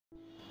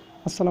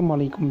আসসালামু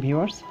আলাইকুম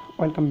viewers,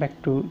 welcome back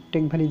to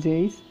Tech Valley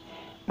Jois.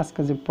 আজকে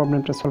যে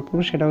প্রবলেমটা সলভ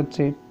করব সেটা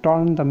হচ্ছে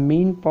turn the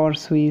main power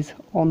switch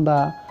on the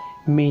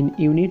main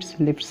units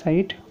left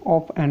side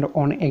of and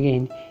on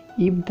again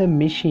if the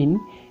machine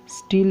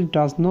still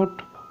does not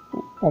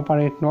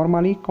operate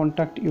normally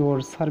contact your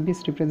service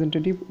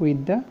representative with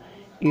the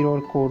error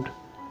code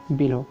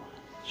below.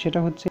 সেটা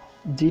হচ্ছে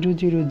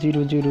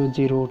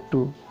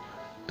 000002।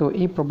 তো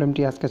এই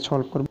প্রবলেমটি আজকে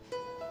solve করব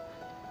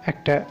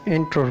একটা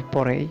ইন্ট্রোর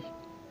পরেই।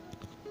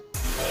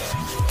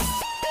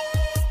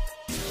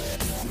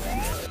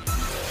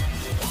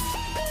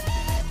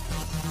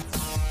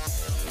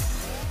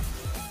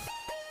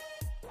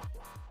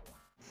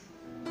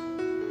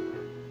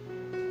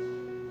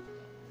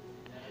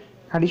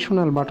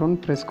 Additional button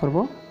press করব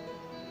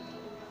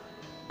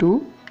 2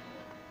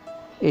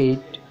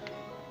 8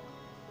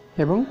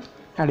 এবং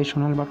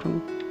অ্যাডিশনাল বাটন,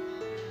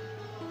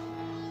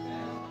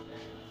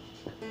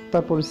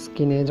 তারপর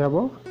স্ক্রিনে যাব,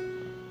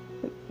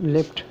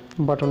 লেফট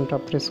বাটনটা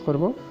প্রেস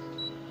করব,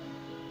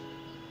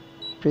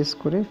 প্রেস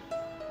করে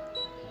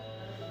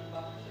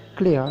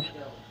ক্লিয়ার,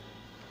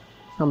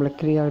 আমরা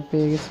ক্লিয়ার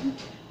পেয়ে গেছি।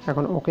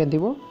 এখন ওকে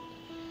দিব,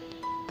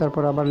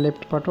 তারপর আবার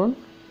লেফট বাটন,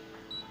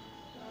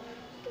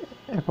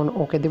 এখন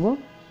ওকে দিব,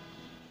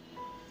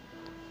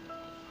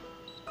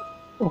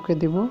 ওকে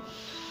দিব,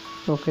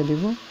 ওকে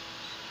দিব,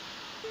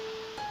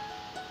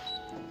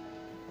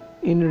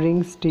 ইন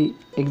রিংসটি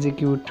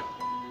এক্সিকিউট,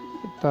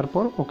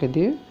 তারপর ওকে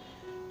দিয়ে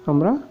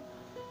আমরা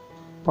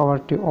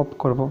পাওয়ারটি অফ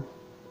করব,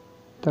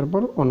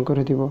 তারপর অন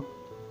করে দিব।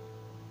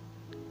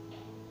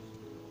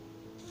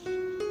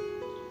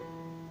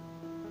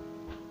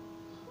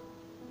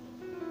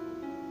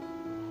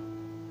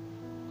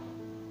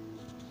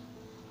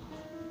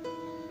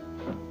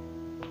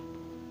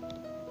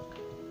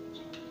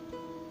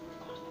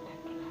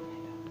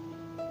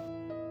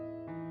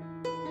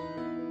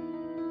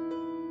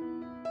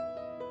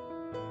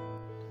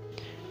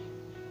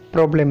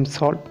 Problem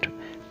solved.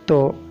 তো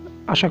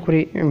আশা করি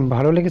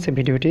ভালো লেগেছে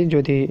ভিডিওটি।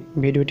 যদি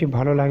ভিডিওটি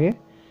ভালো লাগে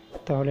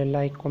তাহলে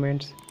লাইক,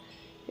 কমেন্টস,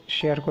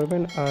 শেয়ার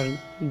করবেন। আর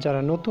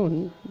যারা নতুন,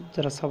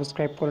 যারা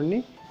সাবস্ক্রাইব করেননি,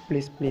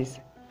 প্লিজ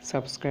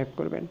সাবস্ক্রাইব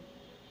করবেন।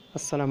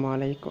 আসসালামু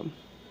আলাইকুম।